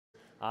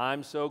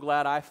I'm so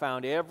glad I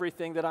found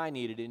everything that I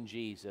needed in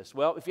Jesus.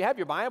 Well, if you have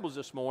your Bibles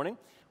this morning,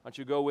 why don't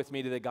you go with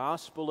me to the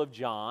Gospel of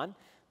John.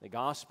 The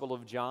Gospel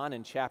of John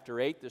in chapter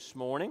 8 this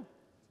morning.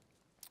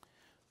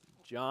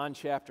 John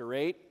chapter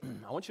 8.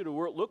 I want you to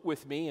look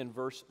with me in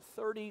verse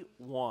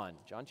 31.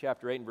 John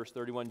chapter 8 and verse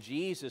 31.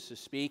 Jesus is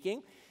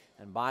speaking.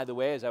 And by the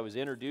way, as I was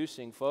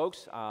introducing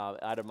folks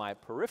out of my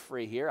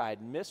periphery here, I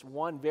had missed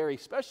one very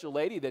special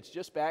lady that's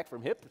just back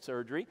from hip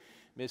surgery,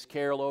 Miss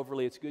Carol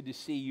Overly. It's good to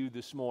see you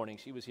this morning.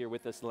 She was here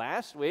with us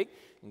last week,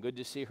 and good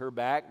to see her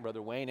back. Brother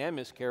Wayne and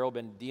Miss Carol have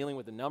been dealing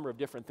with a number of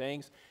different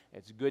things.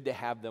 It's good to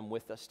have them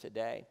with us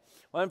today.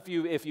 Well,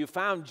 if you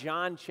found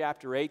John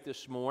chapter 8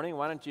 this morning,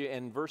 why don't you,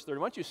 in verse 30,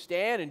 why don't you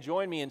stand and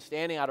join me in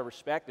standing out of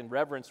respect and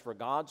reverence for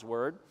God's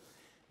Word.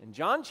 In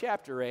John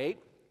chapter 8,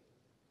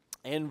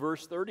 in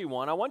verse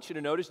 31, I want you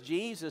to notice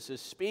Jesus is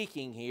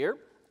speaking here,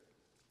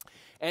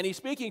 and he's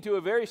speaking to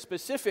a very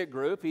specific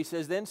group. He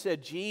says, "Then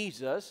said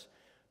Jesus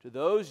to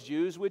those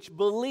Jews which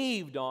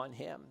believed on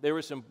him." There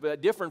were some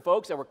different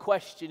folks that were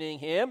questioning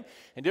him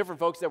and different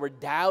folks that were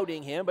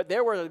doubting him, but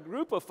there were a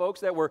group of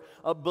folks that were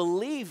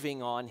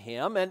believing on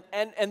him,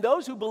 and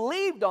those who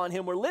believed on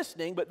him were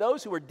listening, but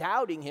those who were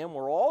doubting him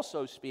were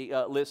also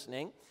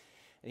listening.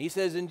 And he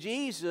says, "And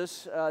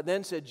Jesus,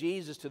 then said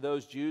Jesus to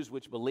those Jews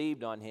which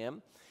believed on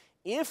him,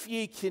 If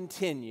ye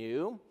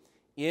continue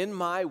in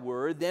my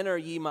word, then are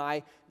ye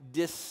my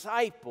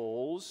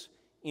disciples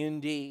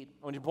indeed."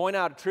 I want to point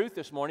out a truth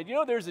this morning. Do you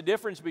know there's a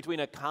difference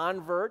between a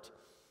convert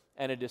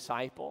and a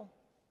disciple?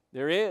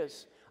 There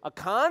is. A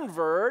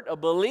convert, a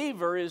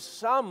believer, is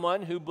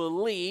someone who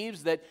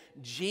believes that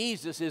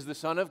Jesus is the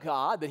Son of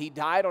God, that He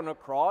died on a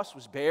cross,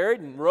 was buried,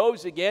 and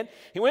rose again.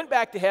 He went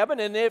back to heaven,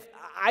 and if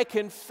I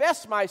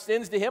confess my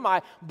sins to Him,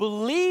 I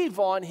believe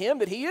on Him,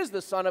 that He is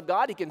the Son of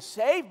God, He can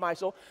save my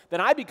soul, then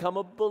I become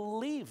a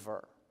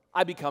believer.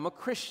 I become a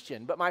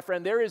Christian. But my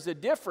friend, there is a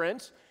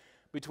difference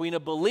between a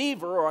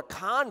believer or a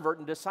convert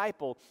and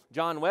disciple.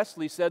 John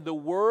Wesley said, "The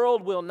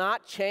world will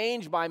not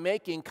change by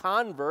making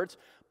converts,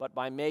 but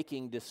by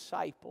making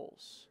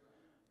disciples."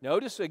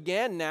 Notice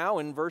again now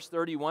in verse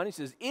 31, he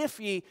says, "If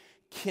ye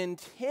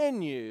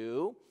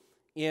continue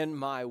in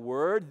my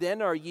word,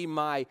 then are ye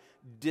my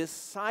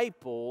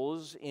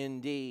disciples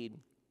indeed."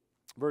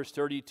 Verse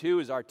 32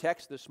 is our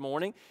text this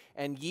morning.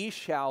 "And ye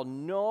shall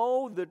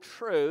know the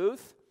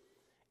truth,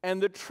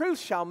 and the truth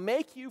shall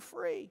make you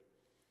free."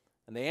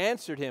 And they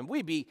answered him,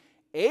 "We be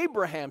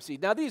Abraham's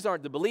seed." Now, these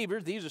aren't the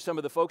believers. These are some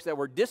of the folks that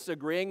were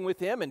disagreeing with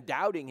him and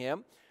doubting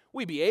him.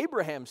 "We be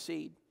Abraham's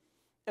seed,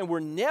 and we're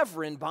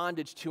never in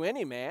bondage to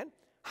any man.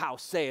 How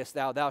sayest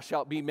thou, thou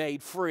shalt be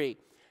made free?"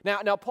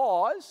 Now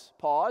pause.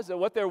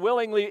 What they're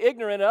willingly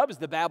ignorant of is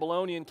the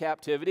Babylonian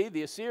captivity,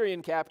 the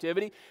Assyrian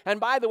captivity.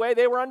 And by the way,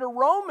 they were under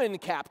Roman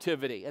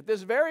captivity at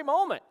this very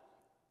moment.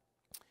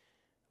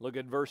 Look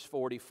at verse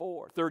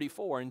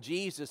 34. "And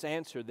Jesus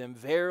answered them,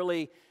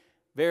 Verily,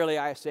 verily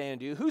I say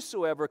unto you,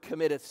 whosoever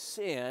committeth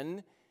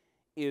sin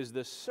is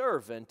the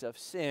servant of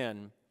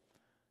sin.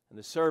 And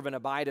the servant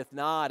abideth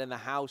not in the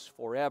house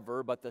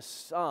forever, but the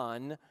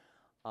Son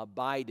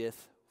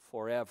abideth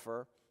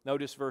forever."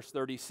 Notice verse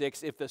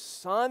 36. "If the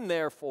Son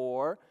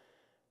therefore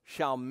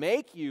shall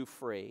make you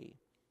free,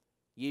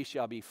 ye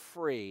shall be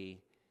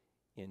free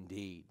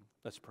indeed."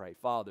 Let's pray.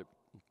 Father,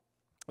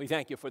 we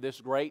thank you for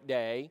this great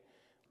day.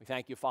 We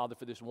thank you, Father,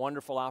 for this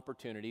wonderful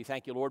opportunity.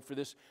 Thank you, Lord, for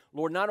this,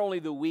 Lord, not only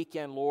the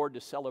weekend, Lord,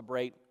 to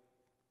celebrate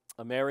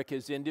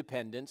America's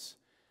independence,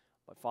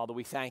 but, Father,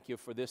 we thank you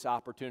for this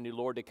opportunity,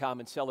 Lord, to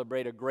come and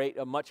celebrate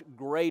a much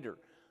greater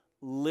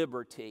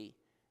liberty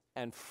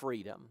and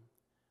freedom,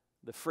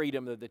 the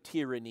freedom of the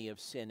tyranny of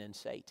sin and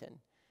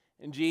Satan.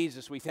 And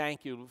Jesus, we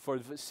thank you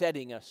for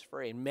setting us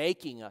free and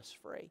making us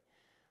free.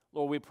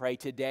 Lord, we pray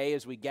today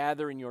as we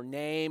gather in your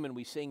name and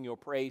we sing your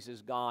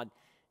praises, God,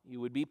 you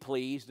would be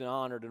pleased and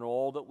honored in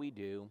all that we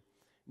do.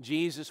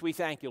 Jesus, we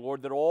thank you,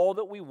 Lord, that all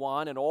that we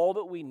want and all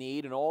that we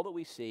need and all that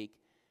we seek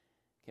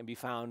can be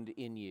found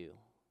in you.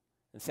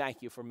 And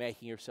thank you for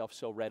making yourself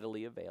so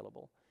readily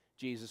available.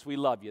 Jesus, we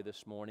love you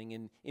this morning.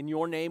 And in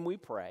your name we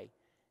pray.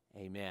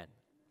 Amen.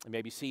 You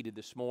may be seated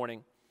this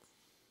morning.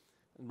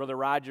 Brother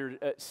Roger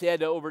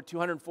said over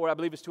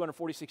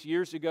 246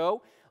 years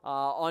ago,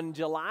 on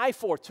July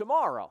 4th,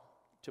 tomorrow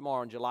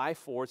on July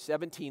 4th,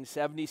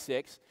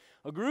 1776,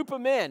 a group of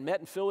men met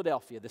in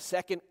Philadelphia, the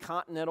Second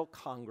Continental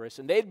Congress,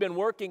 and they'd been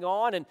working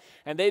on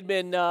and they'd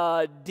been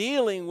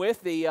dealing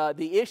with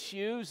the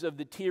issues of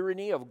the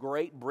tyranny of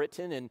Great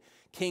Britain and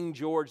King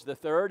George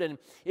III. And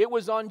it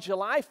was on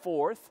July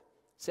 4th,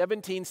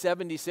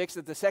 1776,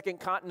 that the Second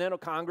Continental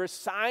Congress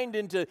signed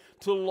into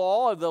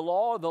law the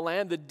law of the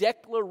land, the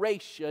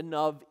Declaration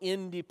of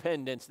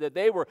Independence, that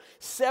they were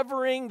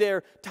severing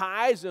their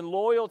ties and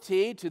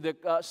loyalty to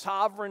the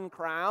sovereign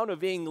crown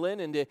of England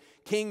and to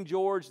King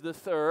George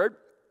III.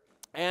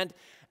 And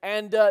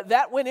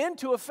that went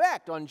into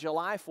effect on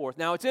July 4th.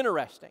 Now, it's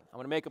interesting. I'm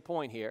going to make a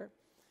point here.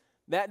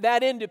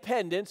 That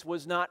independence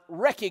was not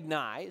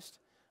recognized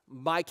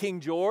by King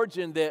George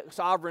and the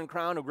sovereign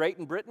crown of Great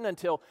Britain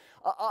until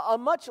a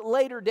much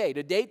later date,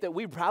 a date that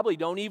we probably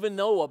don't even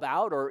know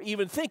about or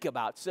even think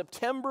about,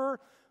 September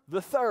the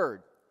 3rd,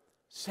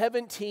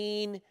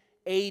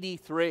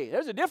 1783.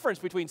 There's a difference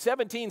between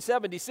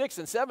 1776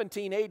 and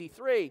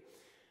 1783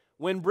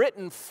 when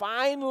Britain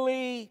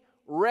finally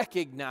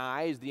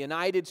recognized the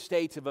United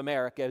States of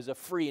America as a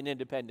free and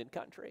independent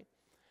country.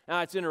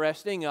 Now, it's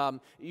interesting.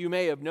 You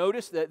may have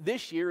noticed that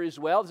this year as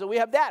well, so we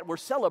have that. We're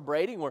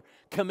celebrating, we're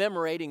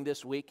commemorating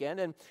this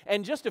weekend.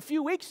 And just a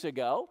few weeks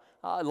ago,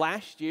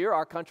 last year,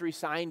 our country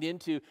signed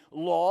into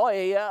law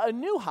a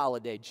new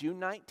holiday, June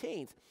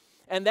 19th.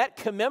 And that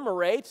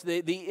commemorates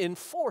the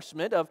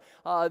enforcement of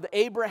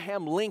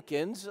Abraham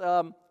Lincoln's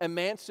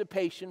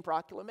Emancipation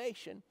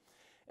Proclamation.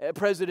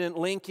 President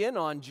Lincoln,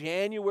 on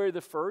January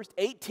the 1st,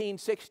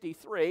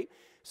 1863,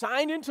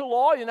 signed into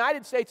law in the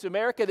United States of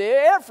America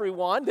that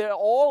everyone, that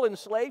all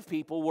enslaved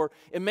people were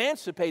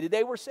emancipated.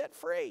 They were set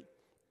free.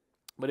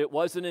 But it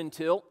wasn't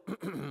until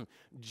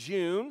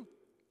September.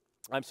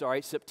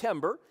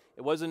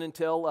 It wasn't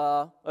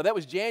until, that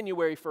was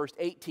January 1st,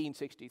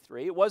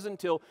 1863. It wasn't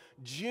until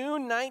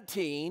June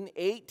 19,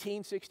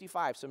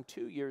 1865, some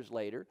 2 years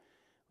later,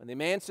 when the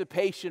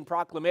Emancipation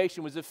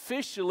Proclamation was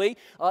officially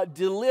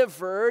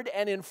delivered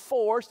and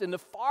enforced in the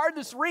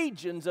farthest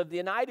regions of the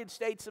United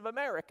States of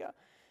America,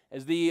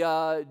 as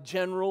the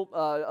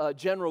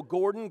General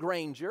Gordon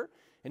Granger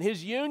and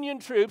his Union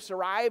troops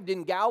arrived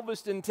in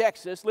Galveston,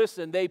 Texas.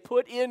 Listen, they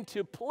put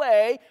into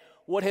play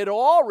what had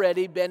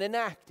already been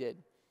enacted.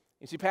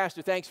 You see,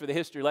 Pastor, thanks for the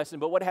history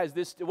lesson, but what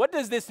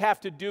does this have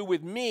to do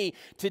with me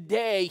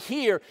today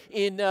here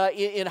in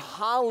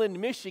Holland,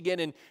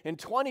 Michigan in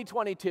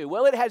 2022?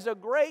 Well, it has a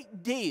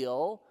great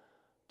deal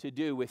to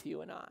do with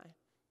you and I.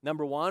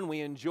 Number one,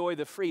 we enjoy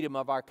the freedom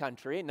of our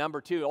country.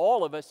 Number two,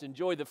 all of us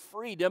enjoy the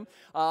freedom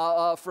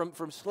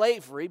from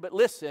slavery. But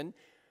listen,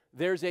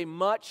 there's a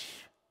much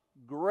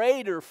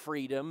greater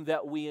freedom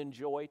that we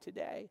enjoy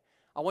today.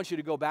 I want you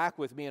to go back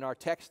with me in our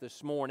text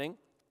this morning.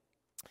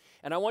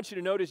 And I want you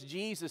to notice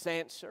Jesus'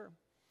 answer.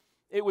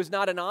 It was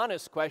not an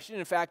honest question.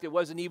 In fact, it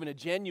wasn't even a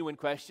genuine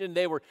question.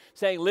 They were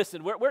saying,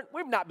 listen,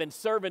 we've not been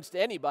servants to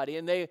anybody.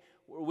 And they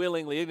were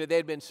willingly, they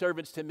had been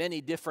servants to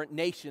many different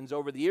nations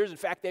over the years. In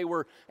fact, they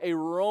were a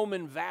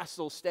Roman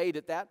vassal state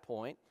at that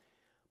point.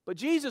 But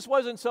Jesus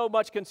wasn't so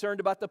much concerned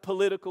about the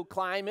political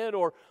climate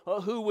or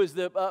who was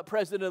the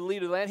president of the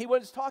leader of the land. He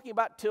was talking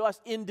about to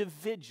us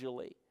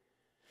individually.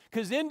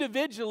 Because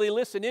individually,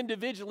 listen,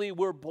 individually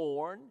we're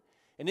born.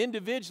 And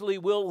individually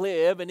we'll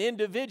live, and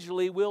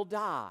individually we'll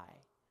die.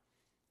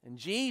 And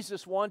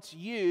Jesus wants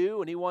you,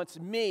 and He wants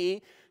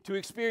me, to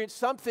experience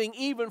something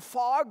even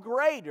far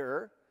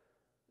greater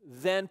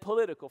than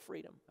political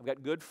freedom. I've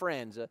got good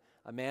friends, a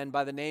man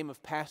by the name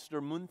of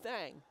Pastor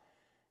Munthang.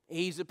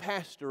 He's a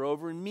pastor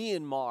over in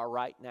Myanmar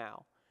right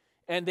now.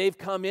 And they've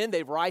come in,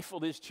 they've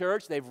rifled his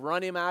church, they've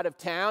run him out of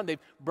town,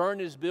 they've burned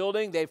his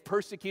building, they've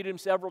persecuted him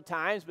several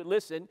times. But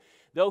listen,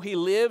 though he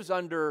lives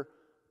under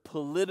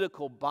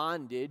political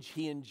bondage,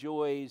 he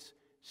enjoys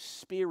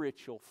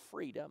spiritual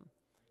freedom.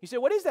 You say,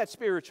 what is that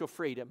spiritual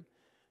freedom?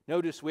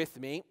 Notice with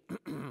me,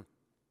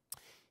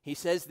 he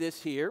says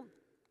this here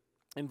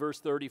in verse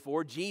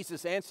 34,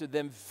 Jesus answered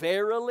them,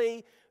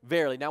 verily,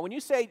 verily. Now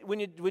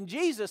when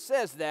Jesus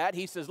says that,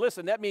 he says,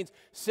 listen, that means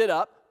sit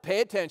up,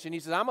 pay attention. He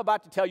says, I'm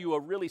about to tell you a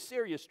really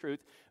serious truth.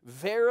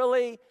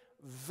 Verily,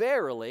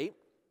 verily,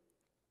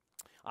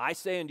 I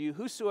say unto you,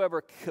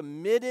 whosoever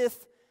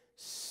committeth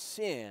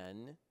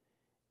sin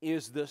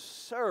is the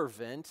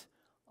servant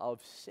of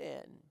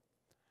sin.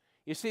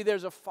 You see,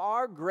 there's a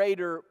far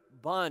greater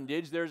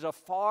bondage, there's a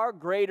far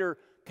greater,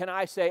 can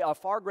I say, a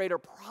far greater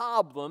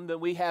problem than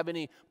we have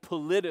any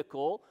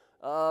political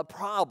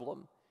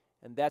problem,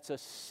 and that's a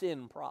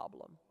sin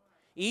problem.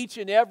 Each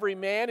and every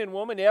man and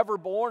woman ever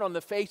born on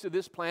the face of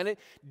this planet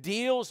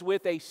deals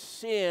with a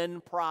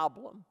sin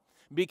problem.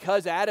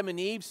 Because Adam and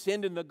Eve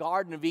sinned in the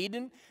Garden of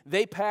Eden,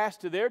 they passed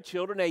to their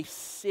children a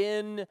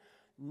sin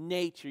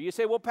nature. You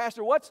say, well,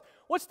 Pastor, what's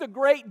the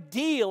great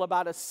deal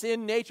about a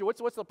sin nature?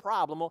 What's the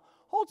problem? Well,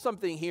 hold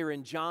something here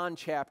in John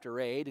chapter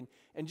 8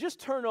 and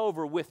just turn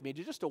over with me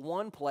to just to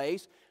one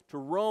place, to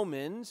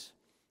Romans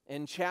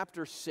in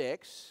chapter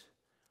 6.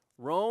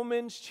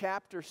 Romans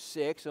chapter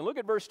 6, and look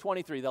at verse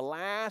 23, the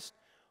last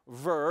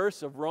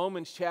verse of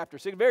Romans chapter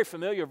 6, a very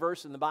familiar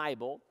verse in the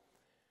Bible.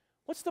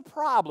 What's the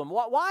problem?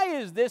 Why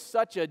is this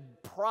such a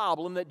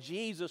problem that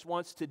Jesus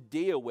wants to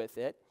deal with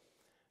it?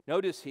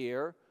 Notice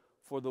here,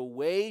 for the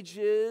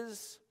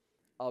wages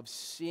of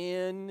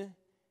sin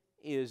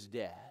is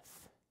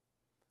death.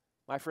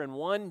 My friend,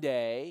 one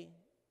day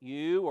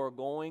you are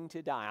going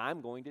to die.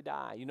 I'm going to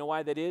die. You know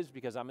why that is?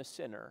 Because I'm a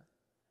sinner.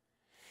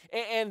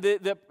 And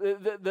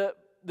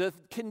the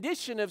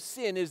condition of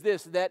sin is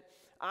this, that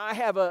I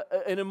have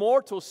an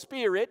immortal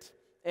spirit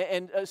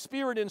and a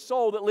spirit and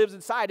soul that lives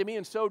inside of me,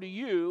 and so do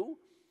you.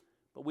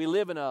 But we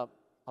live in a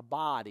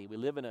body. We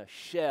live in a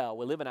shell.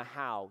 We live in a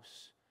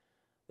house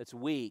that's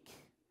weak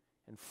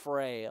and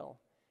frail,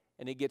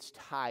 and it gets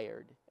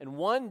tired. And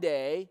one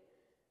day,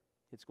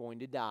 it's going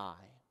to die.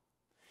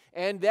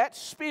 And that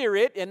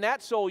spirit and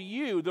that soul,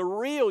 you, the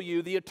real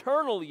you, the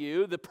eternal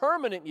you, the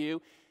permanent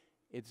you,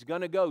 it's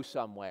going to go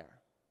somewhere.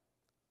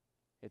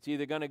 It's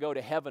either going to go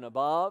to heaven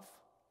above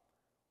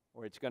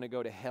or it's going to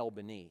go to hell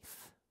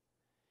beneath.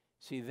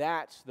 See,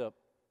 that's the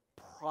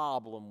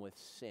problem with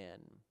sin.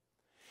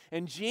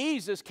 And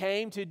Jesus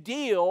came to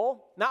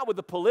deal not with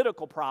the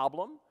political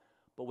problem,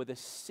 but with a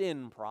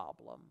sin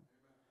problem.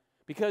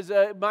 Because,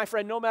 my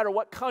friend, no matter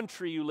what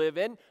country you live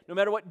in, no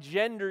matter what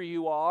gender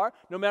you are,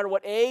 no matter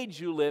what age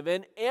you live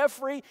in,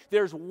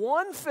 there's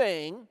one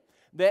thing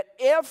that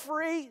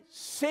every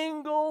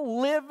single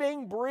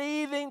living,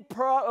 breathing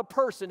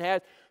person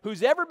has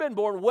who's ever been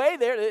born, way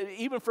there,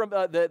 even from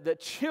the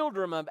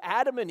children of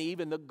Adam and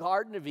Eve in the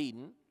Garden of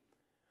Eden,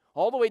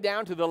 all the way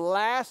down to the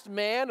last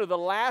man or the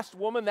last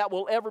woman that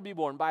will ever be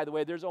born. By the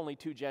way, there's only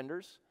two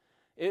genders,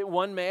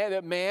 one man,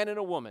 a man and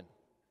a woman.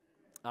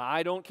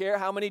 I don't care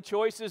how many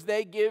choices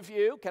they give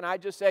you. Can I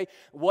just say,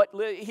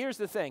 here's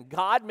the thing.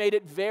 God made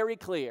it very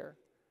clear.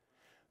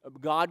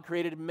 God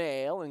created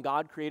male and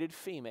God created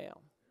female.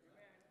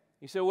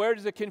 You say, where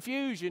does the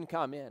confusion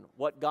come in?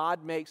 What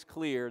God makes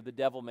clear, the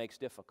devil makes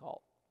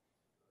difficult.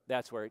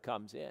 That's where it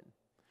comes in.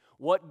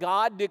 What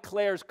God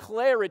declares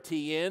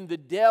clarity in, the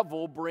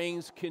devil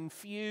brings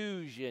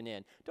confusion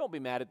in. Don't be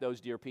mad at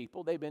those dear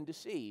people. They've been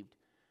deceived.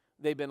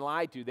 They've been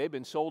lied to. They've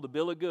been sold a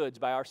bill of goods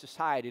by our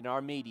society and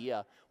our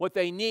media. What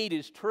they need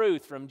is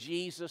truth from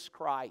Jesus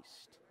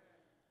Christ.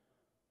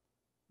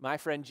 My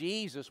friend,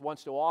 Jesus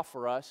wants to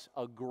offer us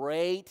a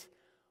great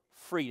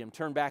freedom.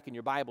 Turn back in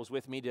your Bibles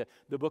with me to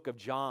the book of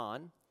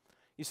John.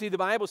 You see, the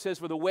Bible says,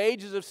 for the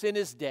wages of sin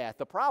is death.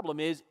 The problem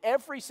is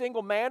every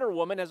single man or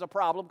woman has a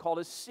problem called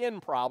a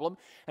sin problem,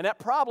 and that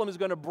problem is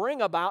going to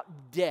bring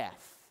about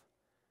death.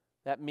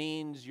 That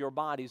means your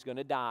body's going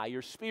to die.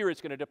 Your spirit's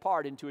going to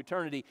depart into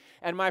eternity.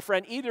 And my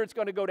friend, either it's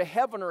going to go to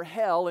heaven or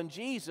hell, and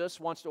Jesus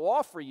wants to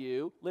offer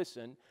you,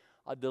 listen,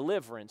 a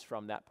deliverance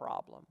from that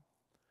problem.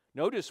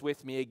 Notice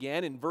with me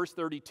again in verse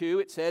 32,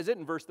 it says it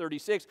in verse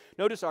 36.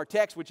 Notice our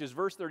text, which is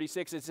verse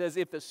 36. It says,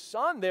 if the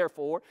Son,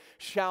 therefore,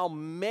 shall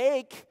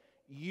make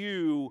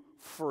you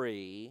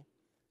free,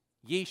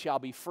 ye shall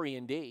be free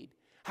indeed.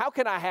 How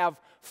can I have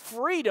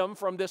freedom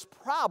from this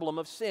problem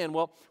of sin?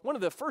 Well, one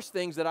of the first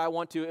things that I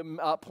want to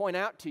point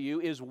out to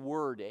you is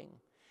wording.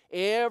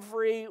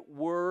 Every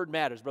word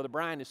matters. Brother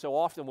Brian so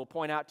often will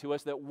point out to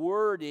us that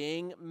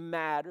wording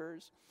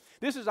matters.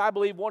 This is, I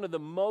believe, one of the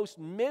most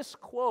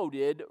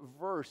misquoted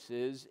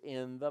verses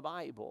in the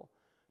Bible.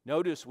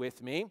 Notice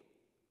with me,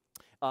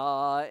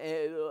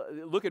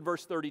 look at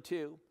verse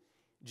 32.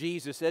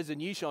 Jesus says,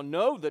 and ye shall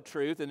know the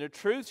truth, and the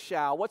truth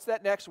shall, what's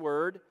that next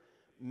word?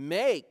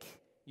 Make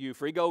you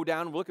free. Go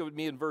down, look at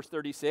me in verse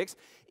 36.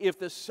 If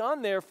the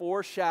Son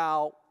therefore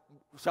shall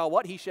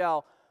what? He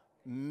shall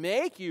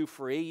make you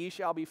free, ye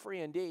shall be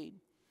free indeed.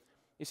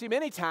 You see,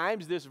 many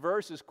times this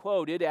verse is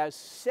quoted as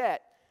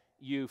set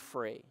you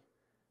free.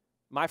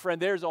 My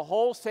friend, there's a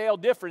wholesale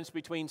difference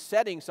between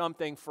setting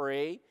something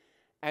free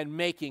and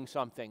making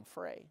something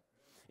free.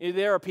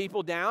 There are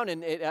people down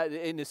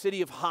in the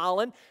city of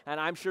Holland, and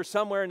I'm sure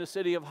somewhere in the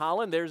city of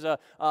Holland there's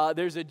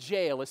a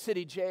jail, a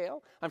city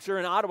jail. I'm sure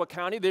in Ottawa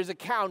County there's a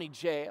county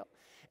jail.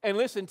 And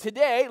listen,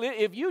 today,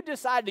 if you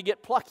decide to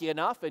get plucky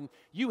enough and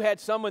you had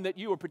someone that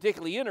you were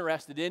particularly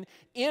interested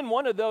in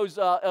one of those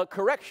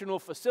correctional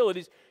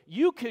facilities,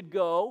 you could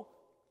go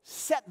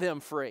set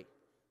them free.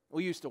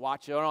 We used to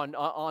watch it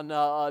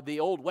on the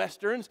old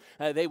westerns.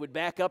 They would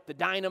back up the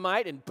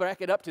dynamite and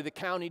back it up to the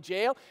county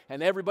jail,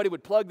 and everybody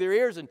would plug their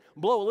ears and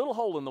blow a little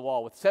hole in the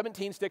wall with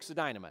 17 sticks of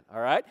dynamite, all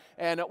right?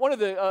 And one of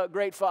the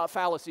great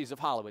fallacies of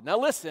Hollywood. Now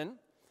listen,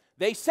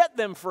 they set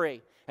them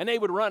free, and they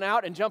would run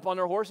out and jump on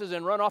their horses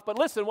and run off. But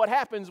listen, what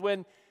happens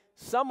when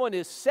someone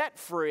is set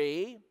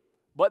free,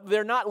 but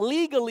they're not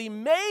legally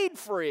made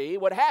free?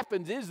 What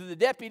happens is the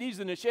deputies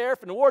and the sheriff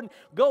and the warden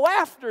go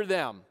after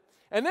them.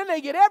 And then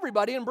they get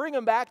everybody and bring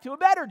them back to a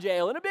better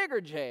jail and a bigger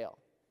jail.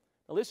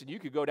 Now listen, you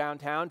could go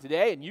downtown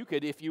today and you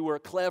could, if you were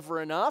clever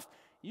enough,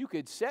 you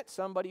could set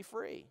somebody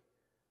free.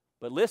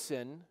 But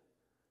listen,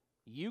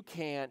 you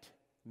can't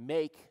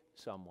make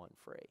someone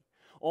free.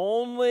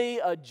 Only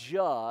a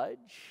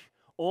judge,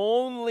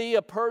 only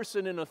a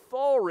person in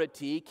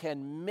authority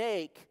can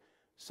make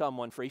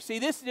someone free. See,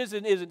 this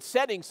isn't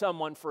setting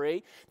someone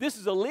free. This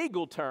is a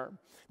legal term.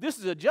 This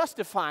is a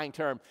justifying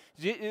term.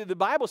 The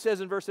Bible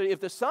says in verse 30, if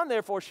the Son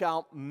therefore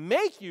shall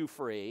make you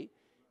free,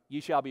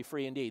 you shall be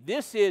free indeed.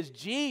 This is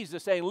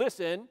Jesus saying,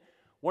 listen,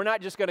 we're not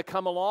just going to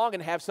come along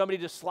and have somebody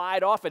just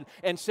slide off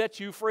and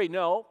set you free.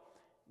 No,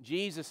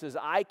 Jesus says,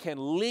 I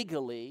can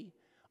legally,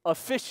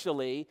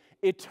 officially,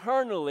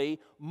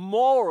 eternally,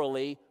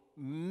 morally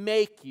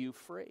make you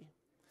free.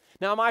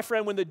 Now, my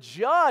friend, when the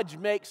judge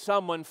makes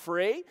someone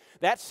free,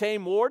 that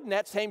same warden,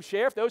 that same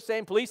sheriff, those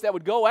same police that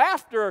would go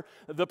after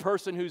the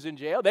person who's in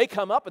jail, they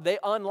come up and they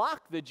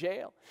unlock the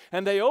jail.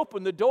 And they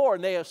open the door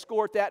and they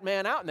escort that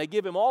man out and they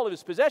give him all of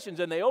his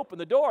possessions and they open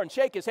the door and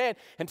shake his hand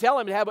and tell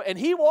him to have, and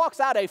he walks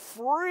out a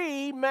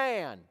free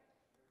man.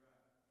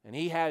 And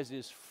he has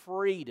his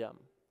freedom.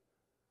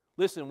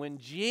 Listen, when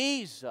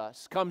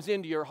Jesus comes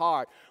into your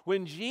heart,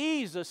 when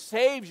Jesus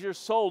saves your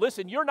soul,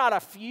 listen, you're not a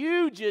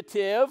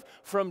fugitive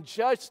from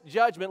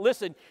judgment.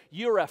 Listen,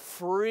 you're a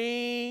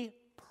free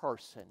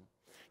person.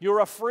 You're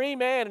a free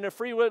man and a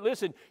free woman.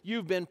 Listen,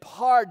 you've been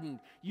pardoned.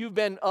 You've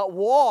been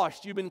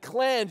washed. You've been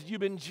cleansed. You've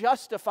been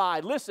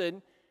justified.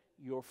 Listen,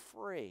 you're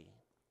free.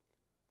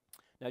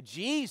 Now,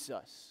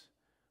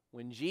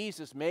 when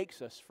Jesus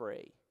makes us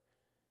free,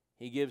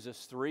 He gives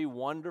us three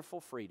wonderful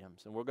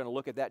freedoms. And we're going to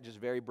look at that just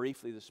very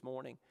briefly this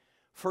morning.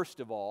 First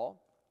of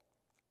all,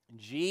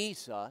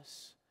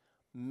 Jesus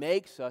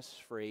makes us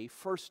free,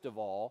 first of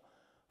all,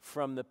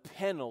 from the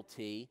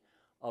penalty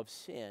of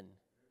sin.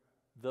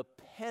 The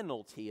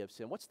penalty of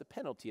sin. What's the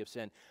penalty of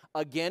sin?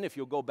 Again, if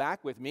you'll go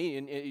back with me,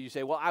 and you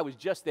say, well, I was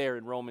just there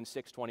in Romans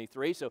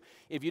 6:23, so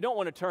if you don't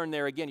want to turn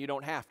there again, you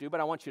don't have to, but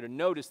I want you to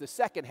notice the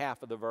second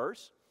half of the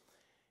verse.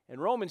 In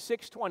Romans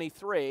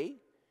 6:23,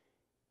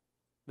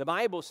 the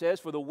Bible says,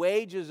 for the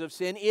wages of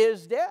sin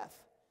is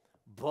death,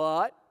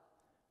 but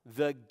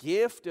the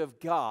gift of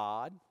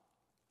God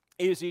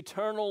is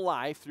eternal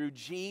life through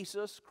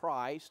Jesus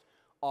Christ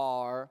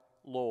our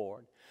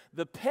Lord.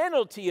 The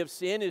penalty of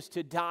sin is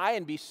to die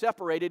and be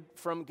separated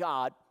from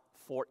God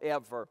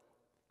forever.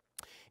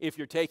 If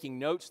you're taking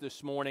notes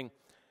this morning,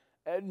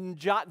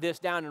 jot this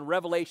down in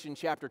Revelation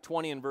chapter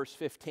 20 and verse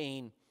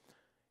 15.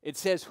 It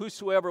says,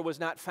 whosoever was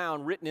not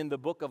found written in the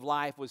book of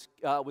life was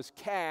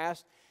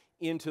cast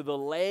into the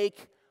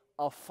lake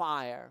of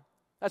fire.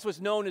 That's what's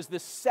known as the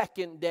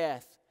second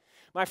death.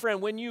 My friend,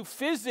 when you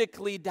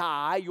physically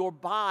die, your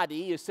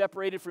body is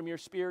separated from your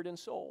spirit and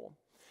soul.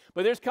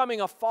 But there's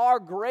coming a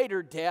far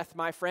greater death,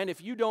 my friend, if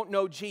you don't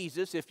know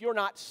Jesus, if you're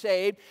not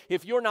saved,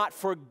 if you're not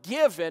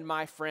forgiven,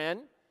 my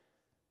friend,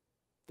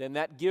 then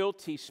that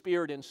guilty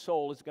spirit and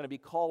soul is going to be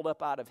called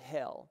up out of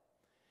hell.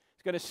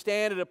 It's going to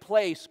stand at a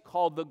place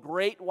called the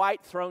Great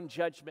White Throne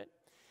Judgment.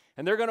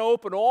 And they're going to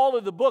open all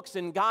of the books,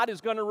 and God is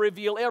going to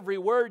reveal every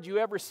word you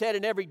ever said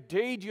and every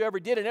deed you ever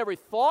did and every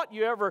thought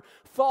you ever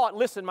thought.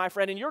 Listen, my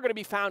friend, and you're going to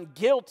be found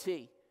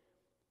guilty.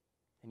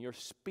 And your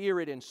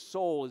spirit and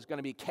soul is going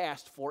to be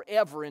cast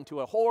forever into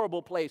a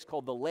horrible place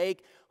called the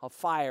lake of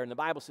fire. And the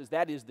Bible says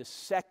that is the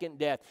second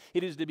death.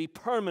 It is to be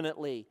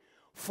permanently,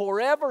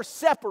 forever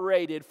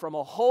separated from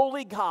a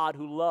holy God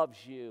who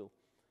loves you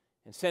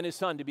and sent His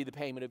Son to be the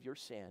payment of your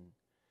sin.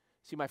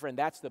 See, my friend,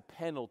 that's the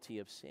penalty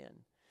of sin.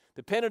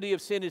 The penalty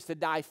of sin is to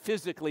die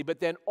physically, but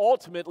then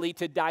ultimately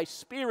to die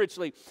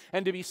spiritually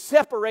and to be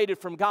separated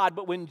from God.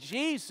 But when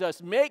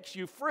Jesus makes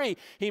you free,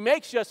 He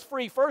makes us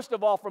free, first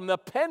of all, from the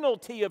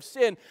penalty of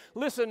sin.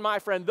 Listen, my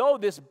friend, though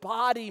this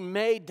body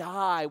may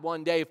die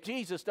one day, if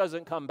Jesus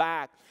doesn't come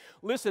back,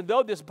 listen,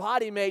 though this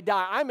body may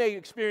die, I may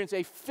experience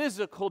a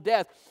physical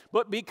death,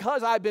 but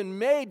because I've been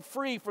made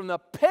free from the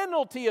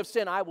penalty of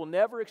sin, I will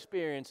never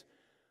experience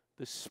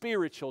the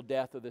spiritual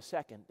death or the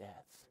second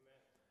death.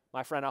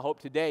 My friend, I hope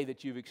today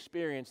that you've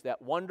experienced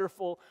that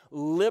wonderful,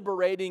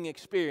 liberating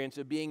experience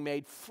of being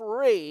made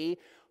free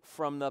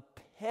from the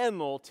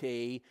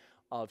penalty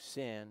of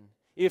sin.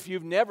 If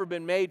you've never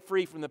been made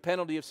free from the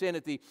penalty of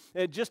sin,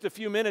 at just a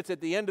few minutes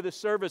at the end of the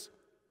service,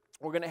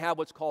 we're going to have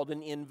what's called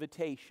an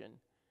invitation.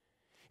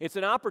 It's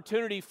an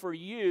opportunity for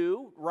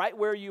you, right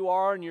where you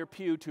are in your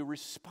pew, to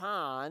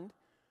respond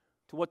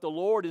to what the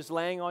Lord is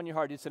laying on your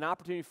heart. It's an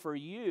opportunity for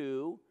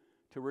you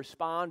to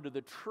respond to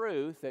the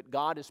truth that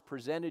God has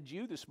presented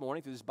you this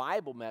morning through this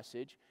Bible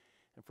message,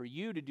 and for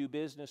you to do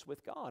business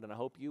with God, and I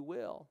hope you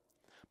will.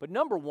 But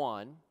number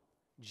one,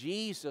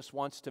 Jesus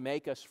wants to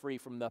make us free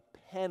from the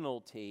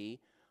penalty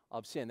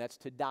of sin. That's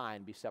to die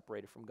and be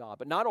separated from God.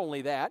 But not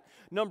only that,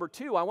 number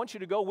two, I want you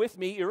to go with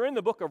me. You're in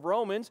the book of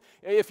Romans.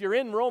 If you're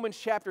in Romans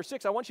chapter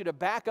 6, I want you to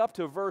back up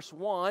to verse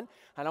 1,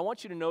 and I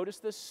want you to notice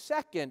the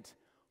second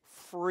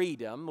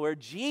freedom where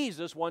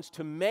Jesus wants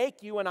to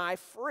make you and I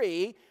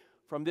free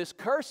from this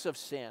curse of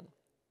sin.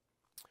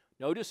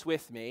 Notice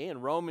with me in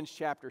Romans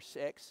chapter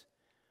 6,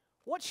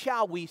 what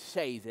shall we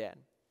say then?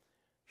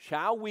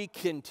 Shall we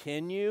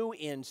continue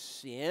in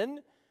sin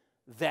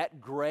that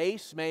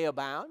grace may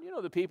abound? You know,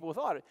 the people with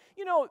thought,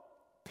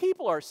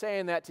 people are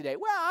saying that today.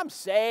 Well, I'm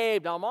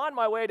saved. I'm on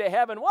my way to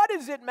heaven. What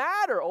does it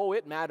matter? Oh,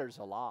 it matters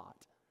a lot.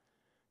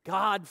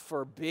 God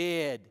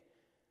forbid.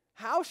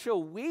 How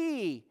shall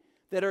we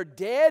that are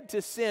dead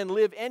to sin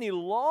live any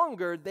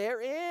longer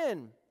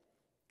therein?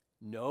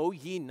 Know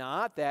ye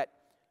not that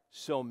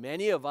so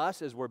many of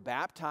us as were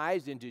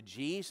baptized into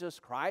Jesus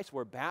Christ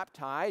were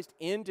baptized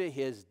into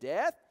His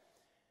death?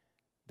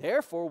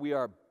 Therefore we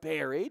are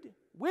buried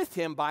with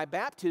Him by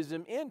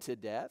baptism into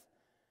death,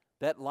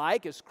 that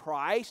like as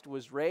Christ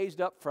was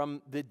raised up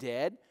from the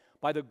dead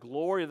by the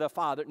glory of the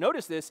Father.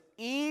 Notice this,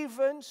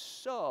 even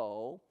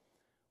so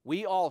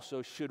we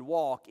also should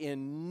walk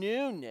in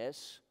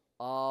newness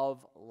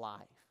of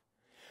life.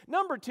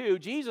 Number two,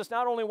 Jesus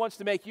not only wants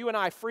to make you and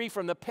I free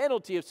from the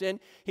penalty of sin,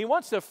 He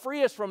wants to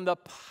free us from the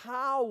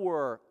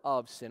power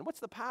of sin. What's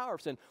the power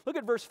of sin? Look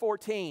at verse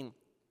 14.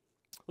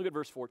 Look at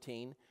verse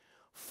 14.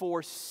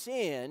 For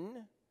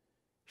sin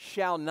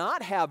shall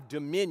not have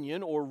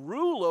dominion or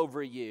rule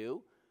over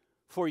you,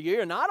 for ye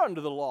are not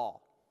under the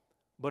law,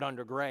 but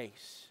under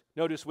grace.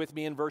 Notice with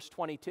me in verse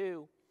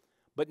 22.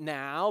 But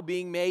now,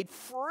 being made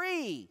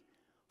free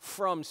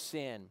from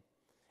sin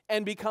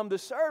and become the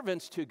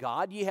servants to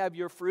God, ye have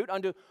your fruit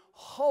unto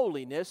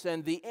holiness,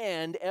 and the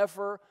end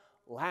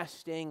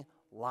everlasting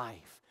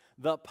life.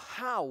 The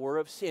power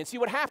of sin. See,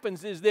 what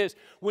happens is this: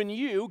 when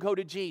you go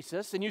to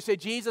Jesus and you say,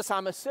 Jesus,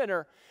 I'm a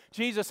sinner.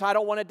 Jesus, I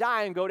don't want to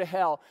die and go to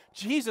hell.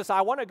 Jesus, I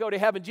want to go to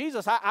heaven.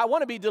 Jesus, I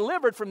want to be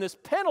delivered from this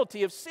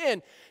penalty of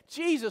sin.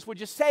 Jesus, would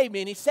you save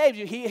me? And He saves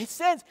you. He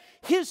sends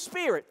His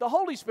Spirit, the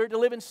Holy Spirit, to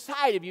live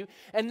inside of you.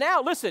 And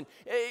now, listen,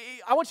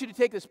 I want you to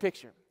take this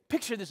picture.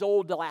 Picture this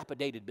old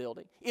dilapidated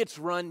building. It's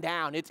run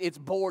down. It's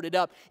boarded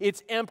up.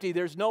 It's empty.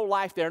 There's no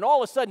life there. And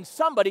all of a sudden,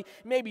 somebody,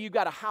 maybe you've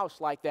got a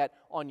house like that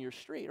on your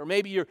street. Or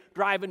maybe you're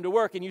driving to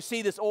work and you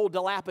see this old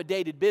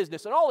dilapidated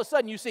business. And all of a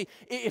sudden, you see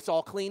it's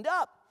all cleaned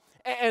up.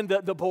 And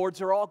the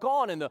boards are all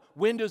gone. And the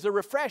windows are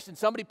refreshed. And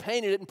somebody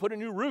painted it and put a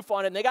new roof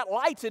on it. And they got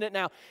lights in it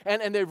now.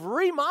 And they've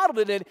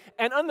remodeled it.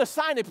 And on the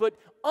sign, they put,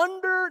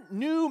 under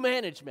new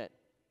management.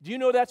 Do you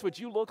know that's what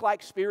you look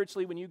like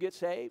spiritually when you get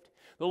saved?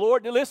 The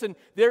Lord, listen,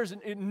 there's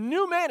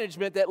new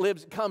management that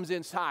comes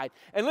inside.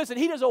 And listen,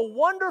 He does a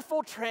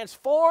wonderful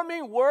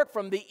transforming work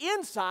from the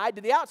inside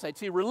to the outside.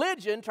 See,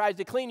 religion tries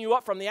to clean you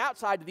up from the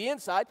outside to the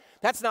inside.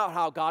 That's not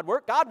how God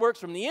works. God works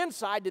from the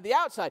inside to the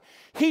outside.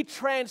 He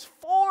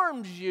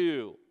transforms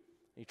you.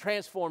 He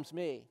transforms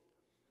me.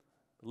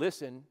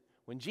 Listen,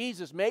 when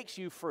Jesus makes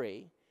you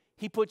free,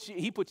 He puts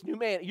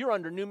you're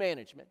under new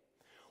management.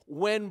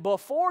 When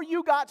before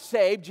you got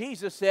saved,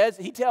 Jesus says,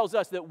 He tells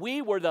us that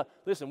we were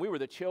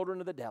the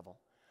children of the devil.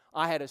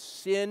 I had a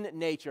sin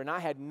nature, and I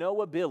had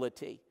no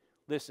ability,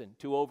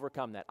 to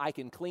overcome that. I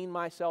can clean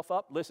myself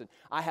up. Listen,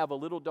 I have a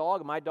little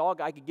dog.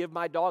 I could give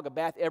my dog a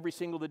bath every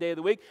single day of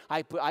the week.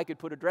 I could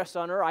put a dress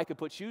on her. I could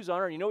put shoes on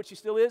her. And you know what she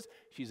still is?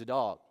 She's a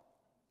dog.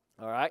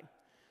 All right?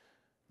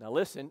 Now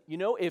listen,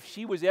 if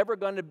she was ever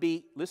going to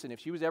be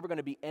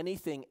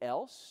anything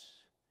else,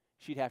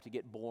 she'd have to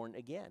get born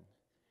again.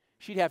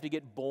 She'd have to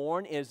get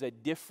born as a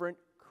different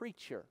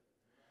creature.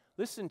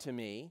 Listen to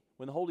me.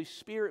 When the Holy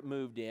Spirit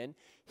moved in,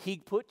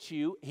 He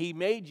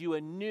made you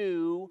a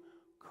new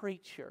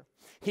creature.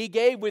 He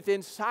gave within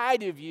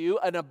inside of you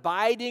an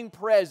abiding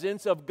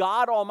presence of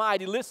God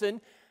Almighty.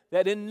 Listen,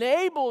 that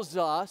enables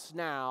us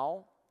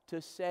now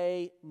to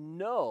say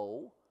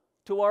no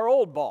to our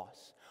old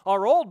boss.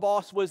 Our old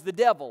boss was the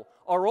devil.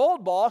 Our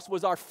old boss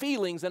was our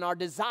feelings and our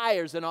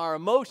desires and our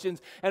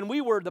emotions. And we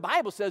were, the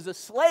Bible says, a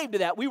slave to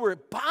that. We were in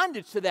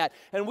bondage to that.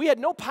 And we had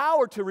no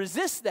power to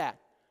resist that.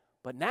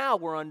 But now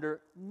we're under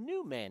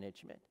new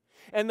management.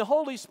 And the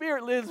Holy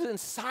Spirit lives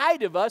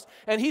inside of us.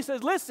 And He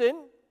says,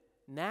 listen,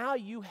 now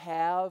you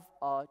have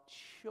a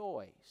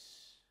choice.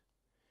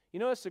 You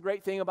know what's the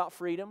great thing about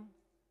freedom?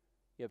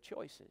 You have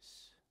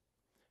choices.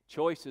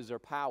 Choices are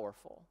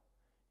powerful.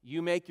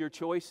 You make your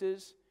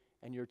choices,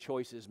 and your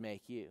choices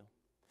make you.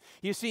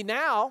 You see,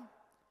 now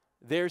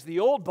there's the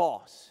old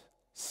boss,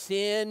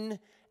 sin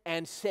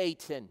and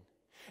Satan.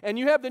 And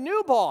you have the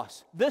new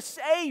boss, the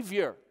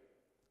Savior.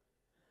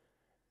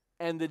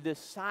 And the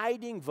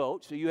deciding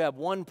vote, so you have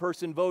one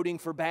person voting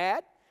for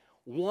bad,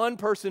 one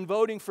person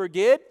voting for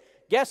good.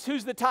 Guess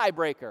who's the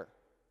tiebreaker?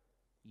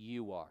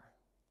 You are.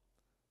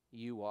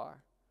 You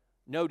are.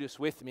 Notice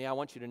with me, I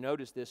want you to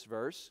notice this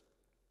verse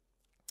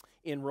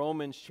in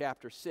Romans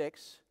chapter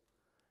 6.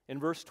 In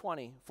verse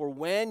 20, for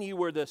when you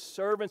were the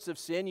servants of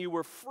sin, you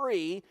were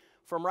free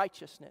from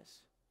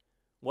righteousness.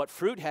 What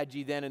fruit had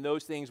ye then in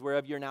those things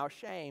whereof you're now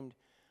ashamed?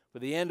 For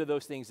the end of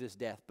those things is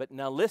death. But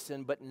now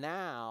listen, but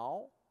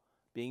now,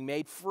 being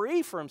made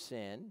free from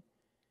sin,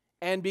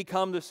 and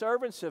become the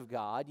servants of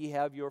God, ye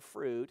have your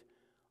fruit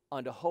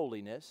unto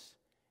holiness,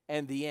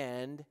 and the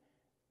end,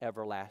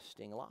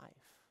 everlasting life.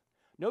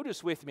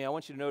 Notice with me, I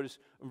want you to notice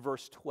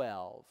verse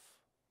 12,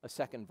 a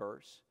second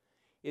verse.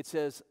 It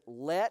says,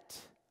 let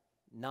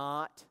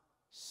not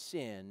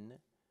sin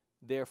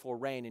therefore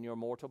reign in your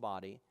mortal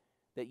body,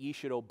 that ye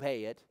should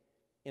obey it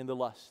in the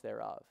lusts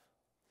thereof.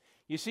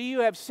 You see, you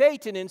have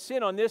Satan and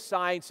sin on this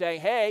side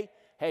saying, hey,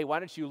 why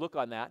don't you look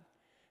on that?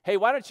 Hey,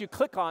 why don't you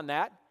click on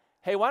that?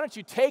 Hey, why don't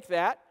you take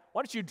that?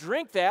 Why don't you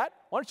drink that?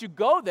 Why don't you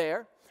go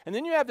there? And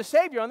then you have the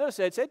Savior on the other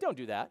side say, don't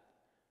do that.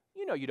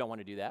 You know you don't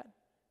want to do that.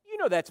 You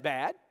know that's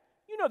bad.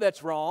 You know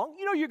that's wrong.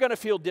 You know you're going to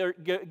feel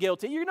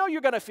guilty. You know you're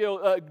going to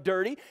feel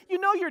dirty. You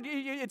know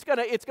it's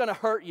going to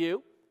hurt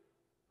you.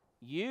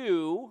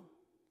 You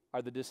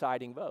are the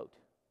deciding vote.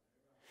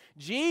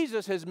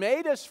 Jesus has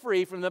made us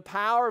free from the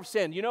power of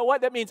sin. You know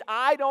what? That means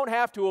I don't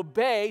have to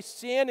obey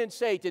sin and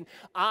Satan.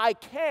 I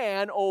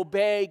can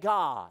obey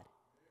God.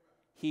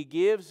 He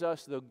gives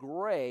us the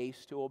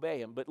grace to obey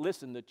Him. But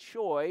listen, the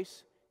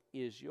choice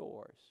is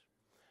yours.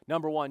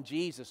 Number one,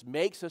 Jesus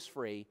makes us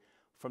free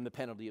from the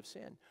penalty of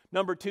sin.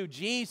 Number two,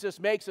 Jesus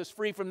makes us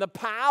free from the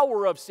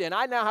power of sin.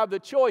 I now have the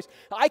choice.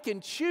 I can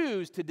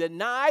choose to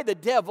deny the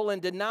devil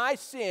and deny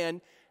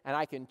sin, and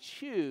I can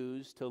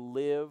choose to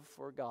live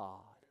for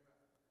God.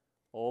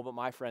 Oh, but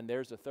my friend,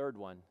 there's a third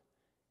one,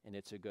 and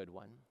it's a good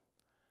one.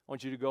 I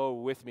want you to go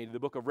with me to the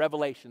book of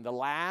Revelation, the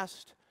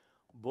last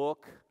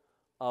book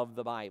of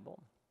the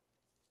Bible.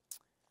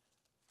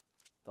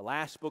 The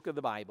last book of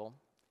the Bible.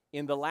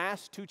 In the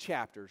last two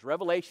chapters,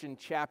 Revelation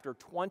chapter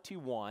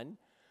 21,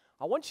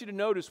 I want you to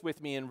notice with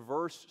me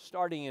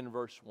starting in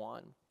verse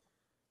 1.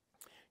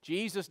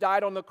 Jesus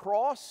died on the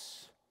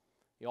cross.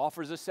 He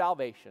offers us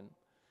salvation.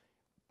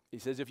 He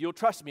says, if you'll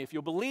trust me, if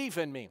you'll believe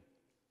in me,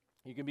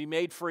 you can be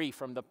made free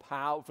from the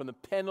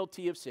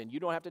penalty of sin. You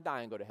don't have to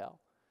die and go to hell.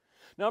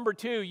 Number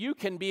two, you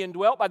can be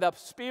indwelt by the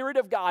Spirit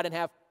of God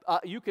and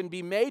you can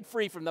be made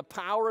free from the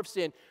power of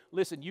sin.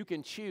 Listen, you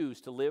can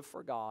choose to live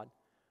for God.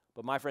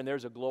 But my friend,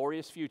 there's a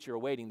glorious future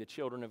awaiting the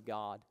children of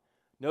God.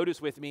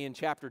 Notice with me in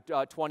chapter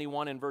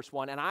 21 and verse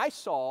 1, and I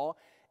saw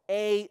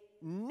a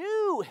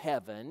new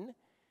heaven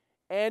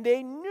and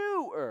a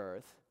new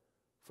earth,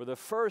 for the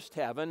first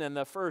heaven and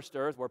the first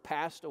earth were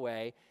passed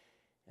away,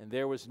 and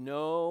there was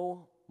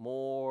no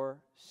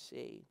more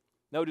sea.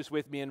 Notice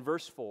with me in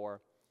verse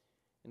 4,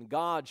 and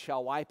God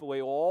shall wipe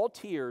away all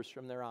tears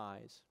from their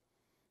eyes,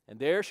 and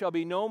there shall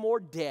be no more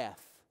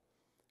death,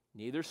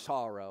 neither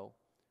sorrow,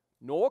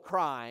 nor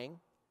crying.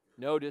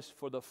 Notice,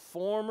 for the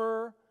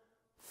former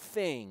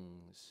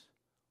things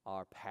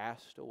are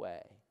passed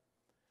away.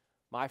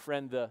 My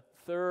friend, the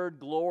third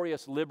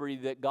glorious liberty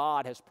that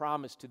God has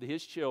promised to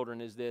His children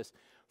is this: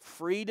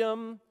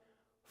 freedom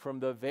from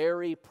the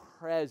very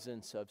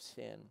presence of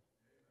sin.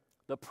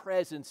 The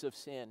presence of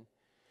sin.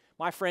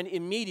 My friend,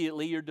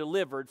 immediately you're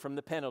delivered from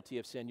the penalty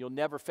of sin. You'll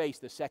never face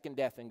the second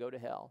death and go to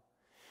hell.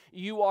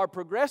 You are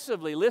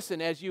progressively,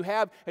 listen, as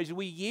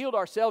we yield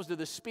ourselves to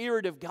the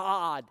Spirit of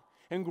God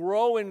and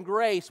grow in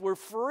grace, we're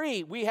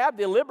free. We have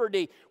the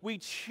liberty. We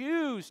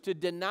choose to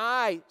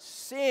deny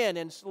sin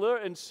and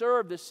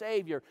serve the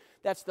Savior.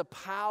 That's the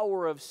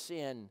power of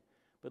sin.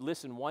 But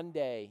listen, one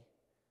day,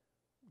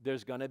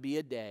 there's going to be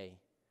a day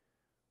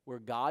where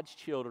God's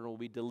children will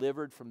be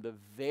delivered from the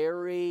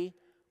very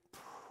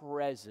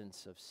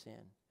presence of sin.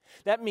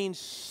 That means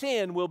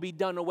sin will be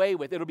done away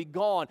with. It'll be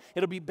gone.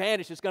 It'll be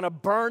banished. It's going to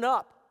burn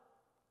up.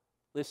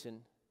 Listen,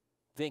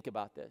 think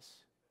about this.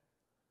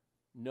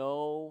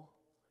 No,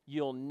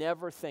 you'll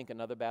never think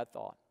another bad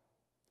thought.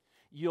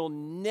 You'll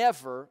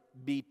never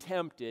be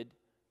tempted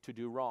to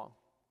do wrong.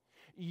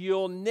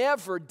 You'll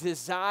never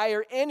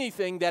desire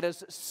anything that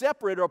is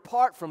separate or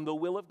apart from the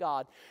will of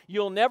God.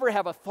 You'll never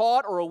have a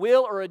thought or a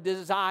will or a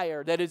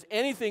desire that is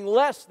anything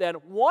less than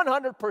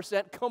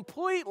 100%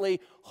 completely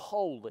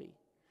holy.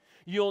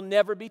 You'll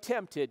never be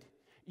tempted.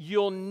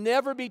 You'll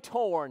never be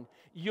torn.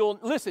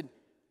 Listen,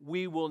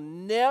 we will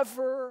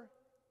never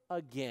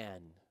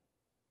again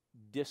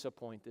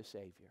disappoint the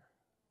Savior.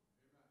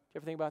 Do you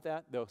ever think about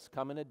that? There's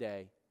coming a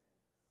day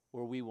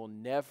where we will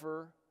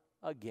never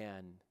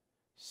again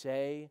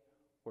say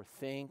or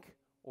think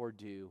or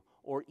do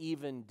or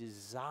even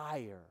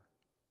desire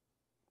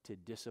to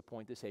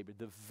disappoint the Savior.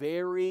 The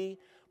very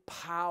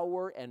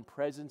power and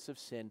presence of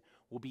sin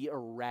will be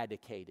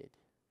eradicated.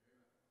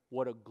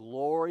 What a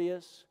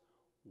glorious,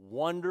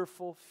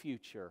 wonderful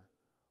future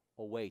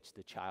awaits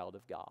the child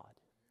of God.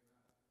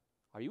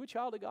 Are you a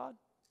child of God?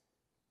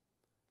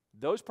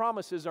 Those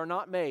promises are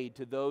not made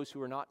to those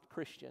who are not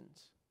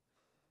Christians.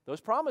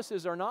 Those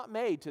promises are not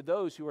made to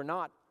those who are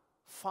not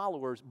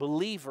followers,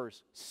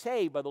 believers,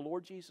 saved by the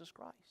Lord Jesus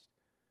Christ.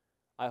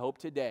 I hope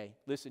today,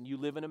 listen, you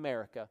live in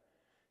America,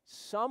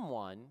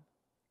 someone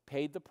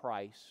paid the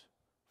price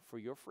for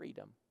your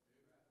freedom.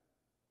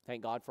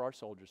 Thank God for our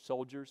soldiers.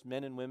 Soldiers,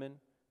 men and women,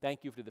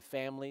 thank you for the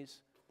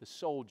families, the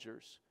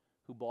soldiers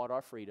who bought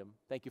our freedom.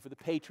 Thank you for the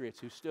patriots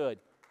who stood.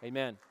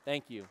 Amen.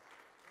 Thank you.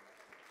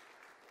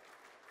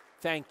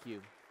 Thank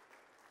you.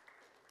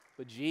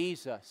 But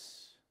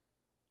Jesus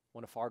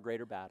won a far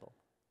greater battle.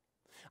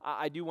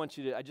 I do want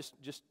you to,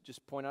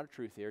 just point out a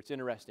truth here. It's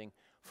interesting.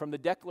 From the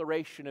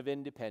Declaration of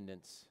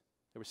Independence,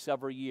 there were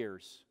several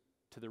years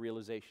to the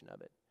realization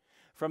of it.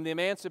 From the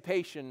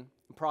Emancipation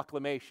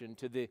Proclamation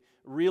to the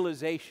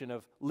realization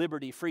of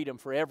liberty, freedom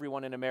for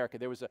everyone in America,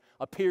 there was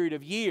a period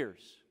of years.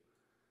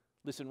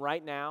 Listen,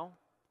 right now,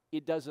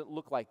 it doesn't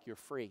look like you're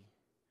free.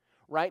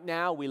 Right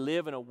now, we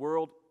live in a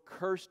world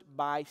cursed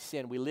by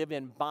sin. We live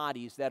in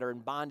bodies that are in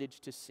bondage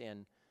to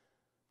sin.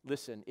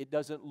 Listen, it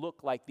doesn't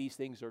look like these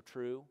things are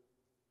true,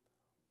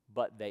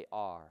 but they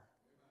are.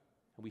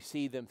 And we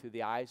see them through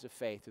the eyes of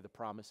faith, through the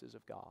promises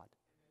of God.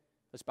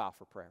 Let's bow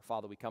for prayer.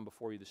 Father, we come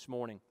before you this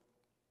morning.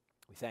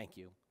 We thank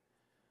you.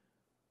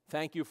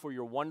 Thank you for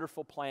your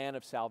wonderful plan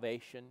of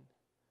salvation.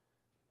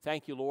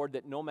 Thank you, Lord,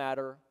 that no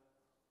matter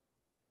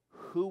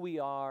who we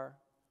are,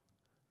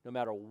 no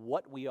matter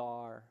what we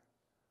are,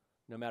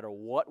 no matter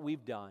what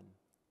we've done,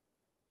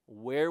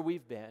 where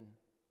we've been,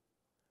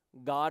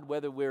 God,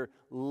 whether we're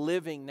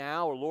living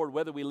now or, Lord,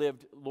 whether we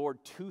lived, Lord,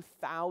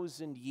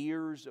 2,000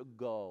 years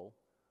ago,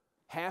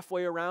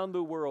 halfway around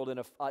the world in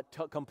a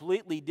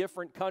completely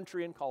different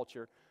country and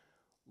culture,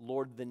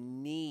 Lord, the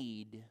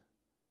need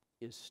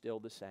is still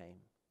the same.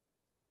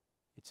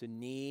 It's a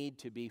need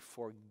to be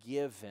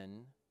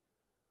forgiven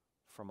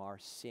from our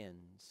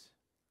sins.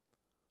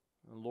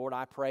 And Lord,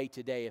 I pray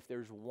today, if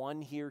there's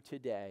one here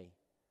today,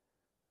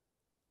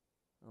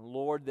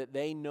 Lord, that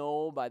they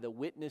know by the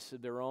witness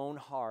of their own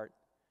heart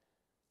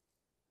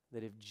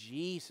that if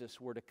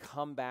Jesus were to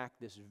come back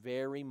this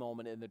very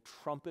moment and the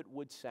trumpet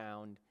would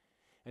sound,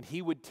 and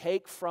He would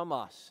take from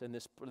us and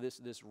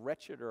this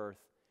wretched earth,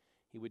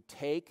 He would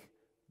take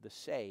the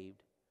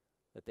saved,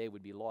 that they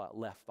would be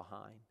left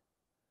behind.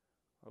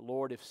 Or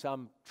Lord, if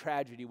some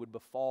tragedy would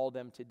befall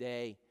them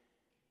today,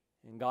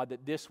 and God,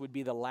 that this would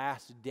be the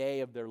last day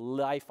of their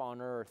life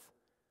on earth,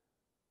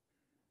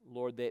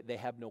 Lord, they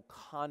have no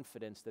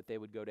confidence that they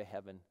would go to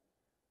heaven.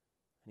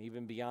 And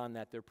even beyond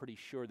that, they're pretty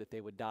sure that they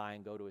would die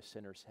and go to a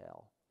sinner's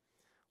hell.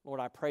 Lord,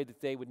 I pray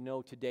that they would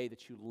know today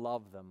that You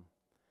love them.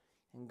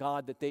 And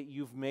God, that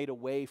You've made a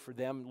way for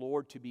them,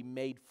 Lord, to be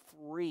made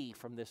free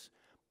from this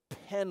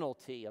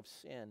penalty of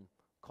sin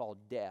called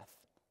death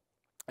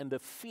and the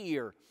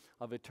fear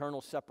of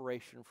eternal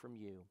separation from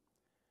You.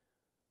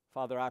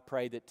 Father, I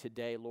pray that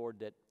today, Lord,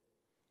 that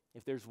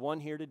if there's one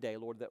here today,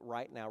 Lord, that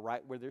right now,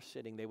 right where they're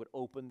sitting, they would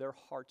open their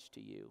hearts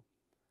to You.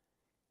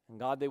 And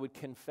God, they would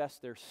confess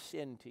their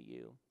sin to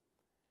You.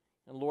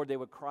 And Lord, they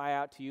would cry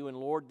out to You. And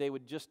Lord, they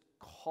would just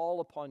call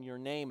upon Your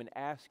name and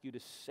ask You to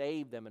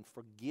save them and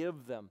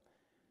forgive them.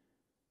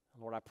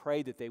 And Lord, I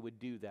pray that they would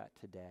do that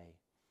today.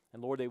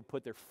 And Lord, they would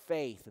put their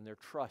faith and their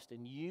trust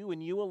in You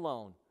and You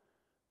alone.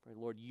 For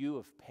Lord, You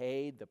have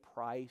paid the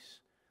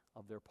price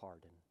of their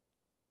pardon.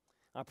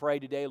 I pray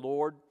today,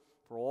 Lord,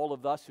 for all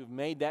of us who've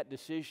made that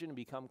decision and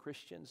become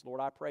Christians,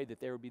 Lord, I pray that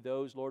there would be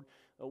those, Lord,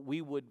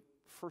 we would,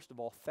 first of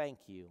all, thank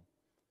You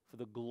for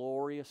the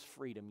glorious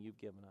freedom You've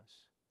given us.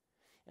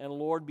 And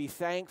Lord, be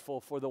thankful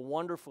for the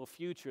wonderful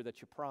future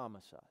that You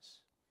promise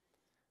us.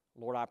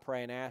 Lord, I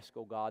pray and ask,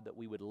 oh God, that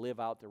we would live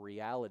out the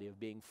reality of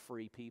being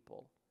free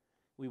people.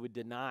 We would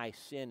deny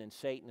sin and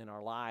Satan in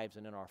our lives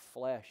and in our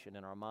flesh and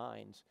in our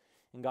minds.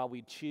 And God,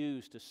 we'd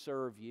choose to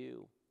serve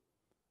You.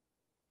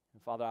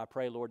 And Father, I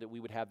pray, Lord, that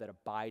we would have that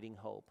abiding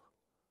hope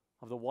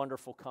of the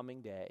wonderful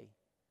coming day.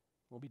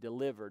 We'll be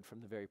delivered from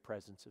the very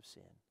presence of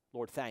sin.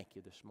 Lord, thank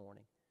You this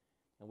morning.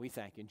 And we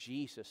thank You in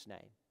Jesus'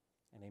 name.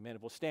 And amen.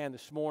 We'll stand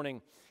this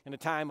morning in a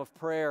time of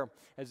prayer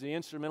as the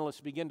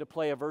instrumentalists begin to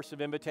play a verse of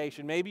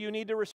invitation. Maybe you need to